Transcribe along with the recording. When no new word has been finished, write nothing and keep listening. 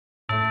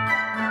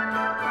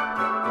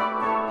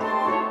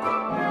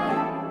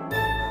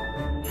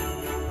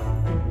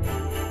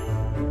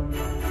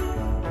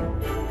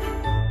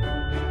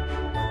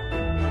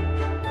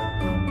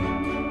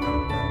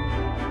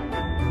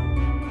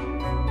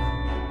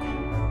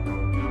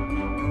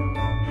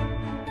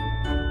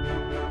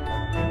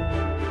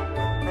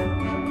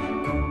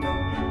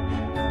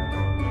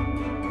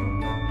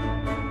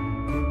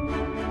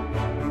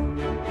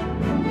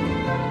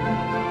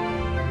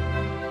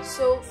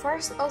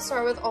first I'll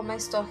start with all my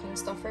stocking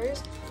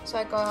stuffers. So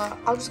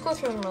I'll just go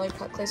through them really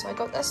quickly. So I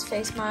got this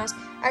face mask.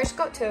 I just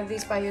got 2 of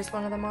these, but I used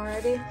one of them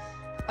already.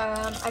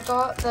 I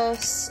got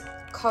this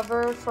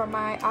cover for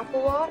my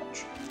Apple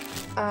Watch,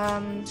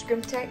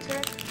 screen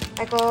protector.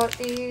 I got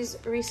these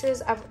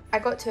Reese's. I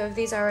got 2 of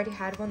these. I already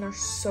had one. They're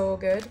so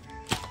good.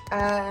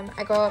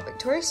 I got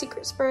Victoria's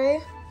Secret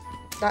spray.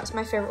 That's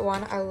my favorite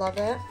one. I love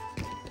it.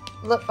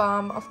 Lip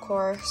balm, of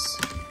course.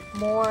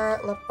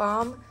 More lip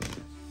balm.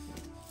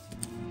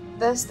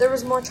 There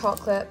was more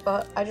chocolate,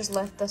 but I just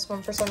left this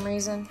one for some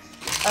reason.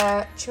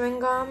 Chewing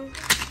gum.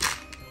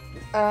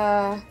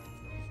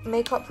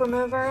 Makeup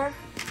remover.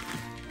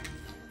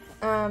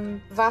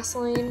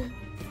 Vaseline.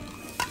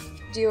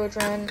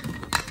 Deodorant.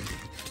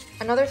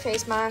 Another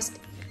face mask.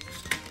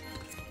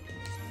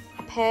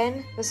 A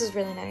pen. This is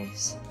really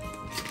nice.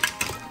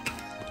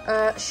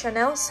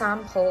 Chanel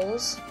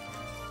samples.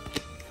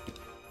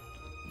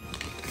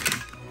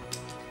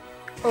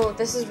 Oh,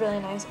 this is really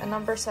nice. A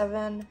number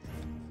 7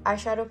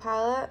 eyeshadow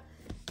palette.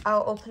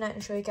 I'll open it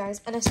and show you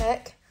guys in a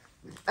sec.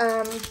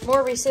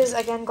 More Reese's.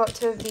 Again, got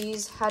 2 of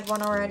these. Had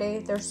one already.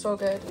 They're so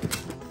good.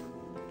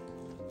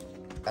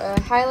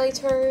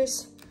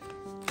 Highlighters.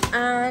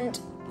 And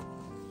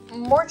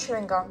more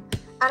chewing gum.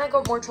 And I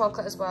got more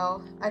chocolate as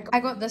well. I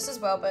got this as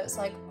well, but it's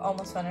like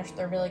almost finished.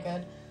 They're really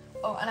good.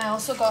 Oh, and I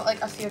also got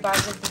like a few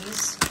bags of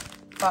these,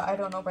 but I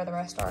don't know where the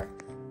rest are.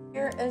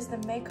 Here is the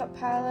makeup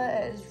palette.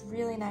 It is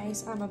really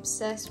nice. I'm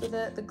obsessed with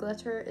it. The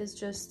glitter is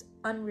just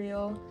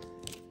unreal.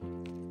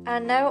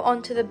 And now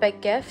on to the big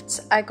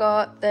gifts. I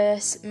got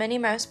this Minnie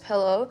Mouse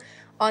pillow.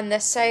 On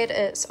this side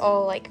it's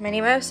all like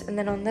Minnie Mouse, and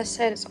then on this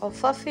side it's all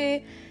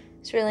fluffy.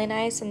 It's really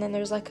nice, and then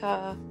there's like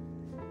a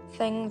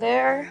thing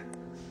there.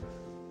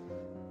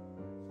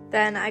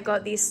 Then I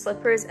got these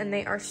slippers, and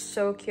they are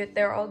so cute.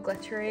 They're all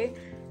glittery,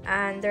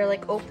 and they're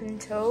like open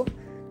toe,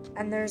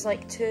 and there's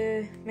like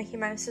 2 Mickey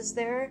Mouses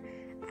there,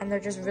 and they're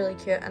just really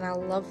cute, and I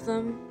love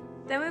them.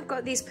 Then we've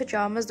got these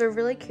pajamas. They're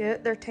really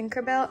cute. They're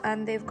Tinkerbell,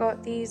 and they've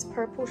got these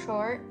purple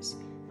shorts,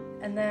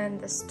 and then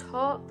this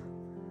top.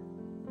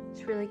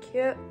 It's really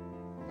cute.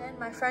 Then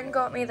my friend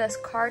got me this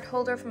card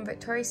holder from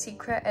Victoria's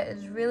Secret. It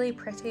is really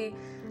pretty,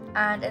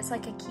 and it's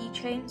like a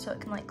keychain, so it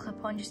can like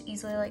clip on just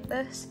easily like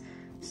this.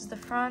 This is the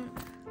front,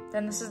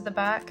 then this is the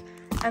back,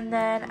 and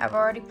then I've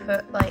already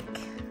put like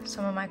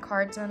some of my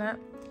cards in it.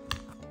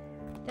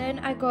 Then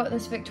I got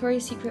this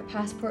Victoria's Secret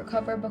passport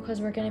cover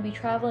because we're going to be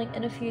traveling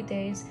in a few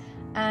days,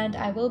 and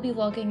I will be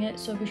vlogging it,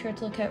 so be sure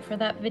to look out for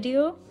that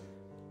video.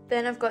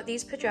 Then I've got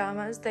these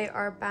pajamas. They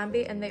are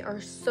Bambi, and they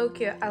are so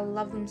cute. I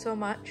love them so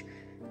much.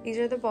 These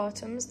are the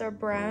bottoms. They're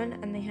brown,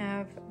 and they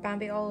have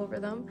Bambi all over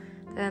them.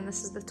 Then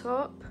this is the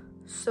top.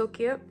 So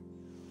cute.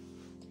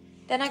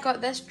 Then I got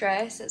this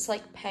dress. It's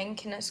like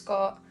pink, and it's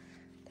got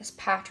this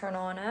pattern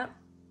on it.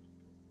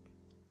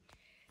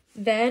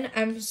 Then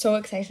I'm so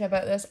excited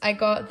about this. I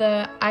got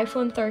the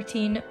iPhone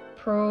 13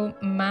 Pro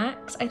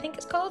Max, I think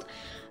it's called,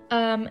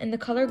 in the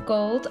color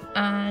gold,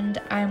 and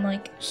I'm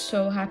like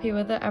so happy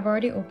with it. I've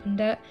already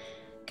opened it,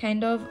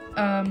 kind of.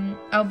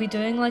 I'll be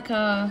doing like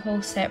a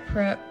whole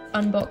separate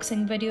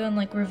unboxing video and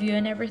like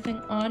reviewing everything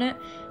on it,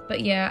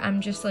 but yeah,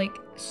 I'm just like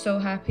so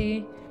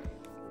happy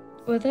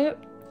with it,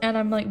 and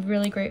I'm like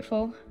really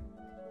grateful.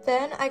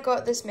 Then I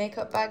got this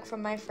makeup bag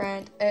from my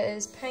friend. It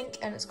is pink,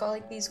 and it's got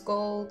like these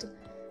gold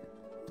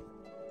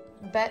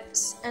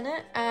bits in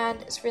it,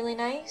 and it's really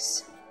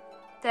nice.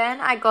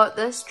 Then I got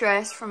this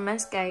dress from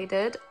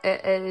Missguided.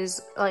 It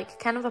is like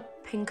kind of a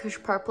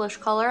pinkish purplish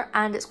color,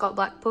 and it's got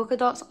black polka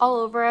dots all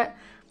over it.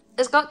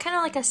 It's got kind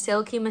of like a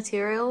silky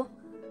material.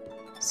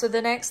 So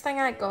the next thing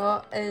I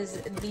got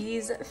is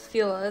these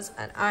Fila's,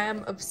 and I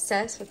am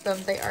obsessed with them.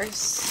 They are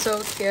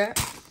so cute.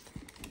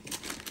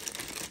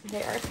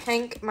 They are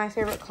pink, my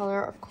favorite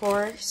color, of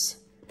course.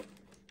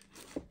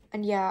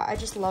 And yeah, I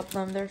just love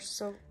them. They're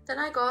so... Then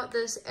I got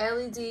this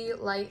LED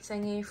light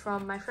thingy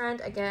from my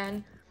friend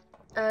again.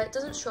 It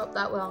doesn't show up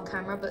that well on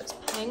camera, but it's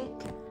pink.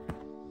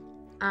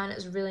 And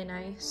it's really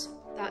nice.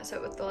 That's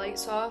it with the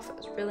lights off.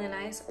 It's really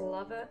nice. I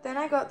love it. Then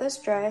I got this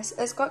dress.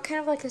 It's got kind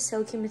of like a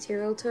silky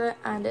material to it,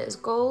 and it is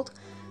gold.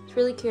 It's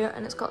really cute,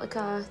 and it's got like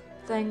a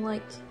thing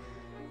like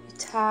you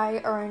tie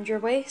around your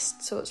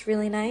waist, so it's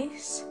really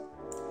nice.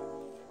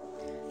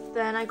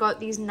 Then I got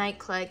these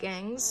Nike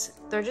leggings.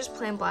 They're just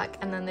plain black,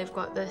 and then they've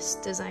got this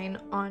design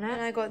on it.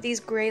 And I got these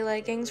grey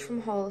leggings from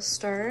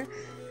Hollister.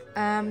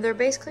 They're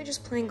basically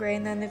just plain grey,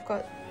 and then they've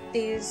got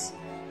these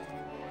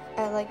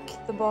at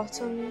like the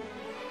bottom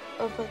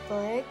of like the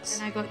legs.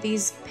 And I got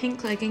these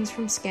pink leggings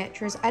from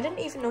Skechers. I didn't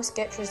even know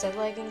Skechers did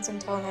leggings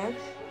until now,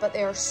 but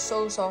they are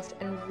so soft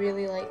and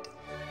really like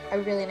a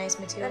really nice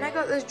material. Then I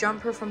got this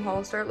jumper from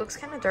Hollister. It looks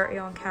kind of dirty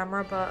on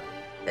camera, but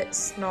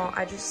it's not.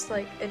 It just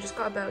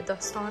got a bit of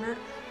dust on it.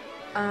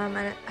 And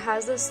it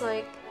has this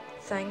like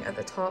thing at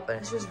the top, and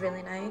it's just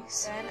really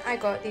nice. Then I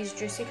got these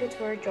Juicy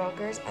Couture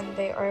joggers, and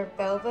they are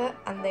velvet,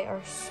 and they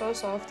are so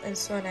soft and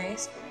so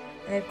nice,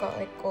 and they've got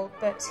like gold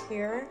bits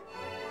here.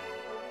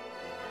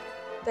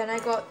 Then I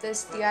got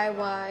this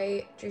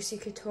DIY Juicy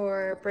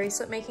Couture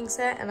bracelet making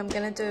set, and I'm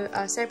gonna do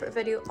a separate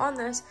video on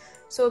this,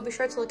 so be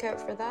sure to look out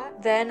for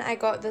that. Then I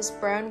got this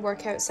brown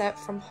workout set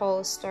from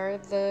Hollister.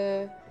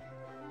 The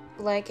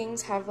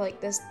leggings have like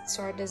this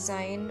sort of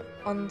design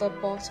on the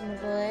bottom of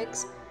the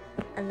legs,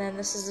 and then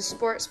this is the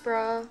sports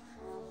bra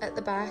at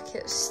the back.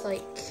 It's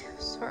like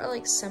sort of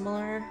like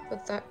similar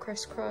with that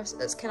crisscross.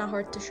 It's kind of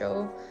hard to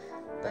show,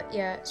 but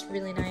yeah, it's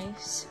really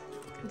nice.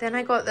 Then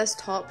I got this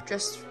top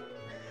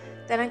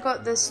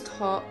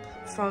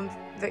from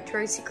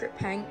Victoria's Secret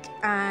Pink,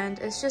 and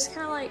it's just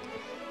kind of like,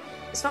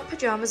 it's not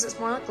pajamas, it's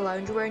more like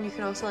loungewear, and you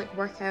can also like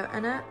work out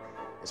in it.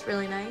 It's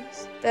really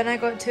nice. Then I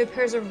got 2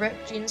 pairs of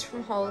ripped jeans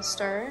from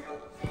Hollister.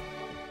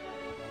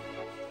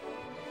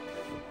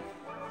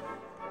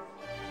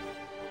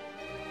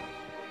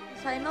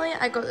 Finally,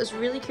 I got this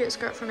really cute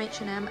skirt from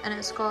H&M, and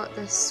it's got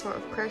this sort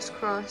of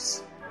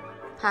crisscross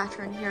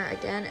pattern here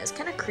again. It's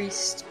kind of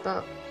creased,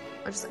 but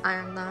I'll just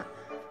iron that.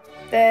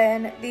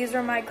 Then these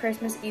are my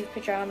Christmas Eve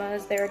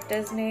pajamas. They're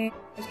Disney.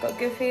 It's got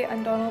Goofy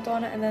and Donald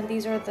on it, and then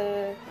these are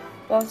the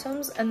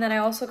bottoms. And then I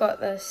also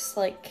got this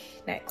like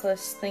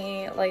necklace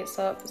thingy. It lights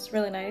up. It's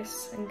really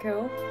nice and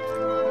cool.